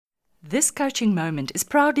This coaching moment is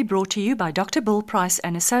proudly brought to you by Dr. Bill Price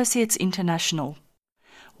and Associates International.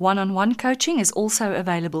 One-on-one coaching is also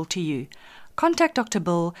available to you. Contact Dr.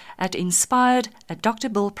 Bill at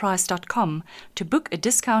inspired@drbillprice.com to book a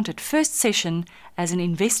discounted first session as an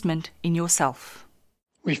investment in yourself.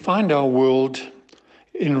 We find our world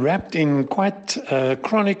enwrapped in quite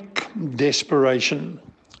chronic desperation.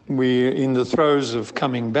 We're in the throes of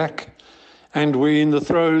coming back, and we're in the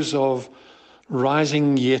throes of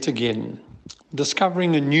rising yet again,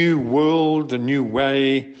 discovering a new world, a new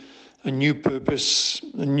way, a new purpose,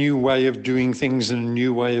 a new way of doing things, and a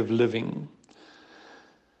new way of living.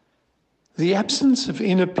 The absence of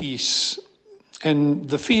inner peace and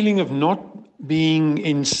the feeling of not being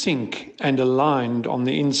in sync and aligned on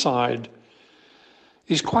the inside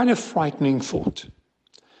is quite a frightening thought.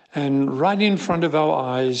 And right in front of our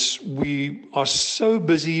eyes, we are so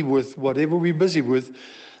busy with whatever we're busy with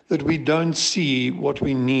that we don't see what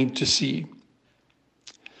we need to see.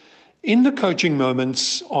 In the coaching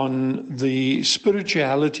moments on the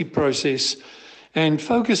spirituality process and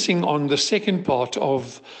focusing on the second part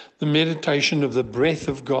of the meditation of the breath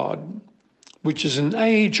of God, which is an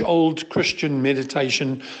age-old Christian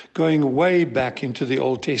meditation going way back into the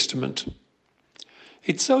Old Testament.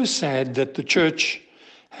 It's so sad that the church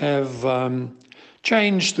have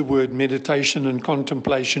changed the word meditation and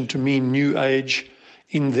contemplation to mean New Age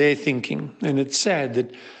in their thinking. And it's sad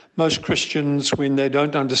that most Christians, when they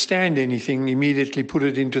don't understand anything, immediately put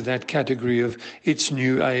it into that category of it's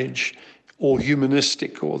New Age or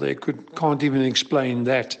humanistic, or they can't even explain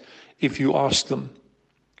that if you ask them.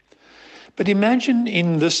 But imagine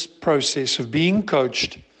in this process of being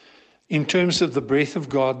coached in terms of the breath of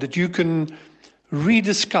God that you can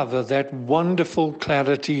rediscover that wonderful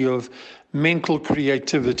clarity of mental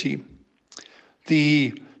creativity,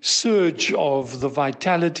 the surge of the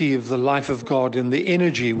vitality of the life of God and the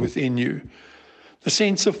energy within you, the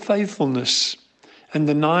sense of faithfulness, and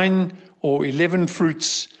the 9 or 11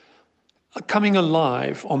 fruits are coming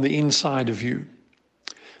alive on the inside of you.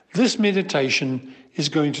 This meditation is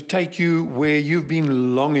going to take you where you've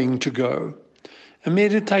been longing to go, a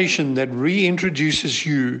meditation that reintroduces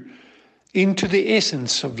you into the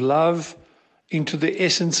essence of love, into the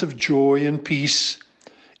essence of joy and peace,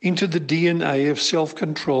 into the DNA of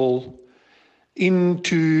self-control,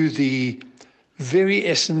 into the very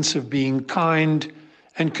essence of being kind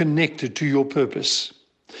and connected to your purpose.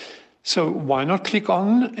 So why not click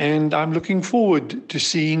on? And I'm looking forward to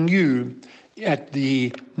seeing you at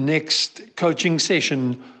the next coaching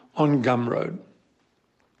session on Gumroad.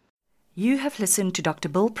 You have listened to Dr.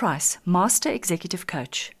 Bill Price, Master Executive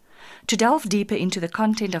Coach. To delve deeper into the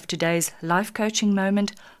content of today's life coaching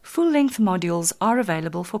moment, full-length modules are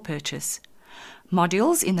available for purchase.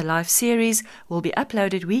 Modules in the life series will be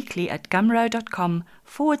uploaded weekly at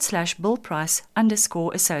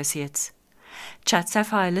gumroad.com/billprice_associates. Chat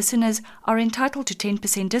Sapphire listeners are entitled to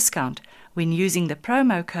 10% discount when using the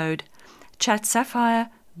promo code Chat Sapphire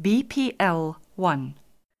BPL1.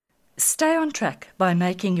 Stay on track by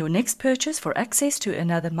making your next purchase for access to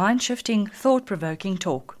another mind-shifting, thought-provoking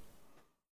talk.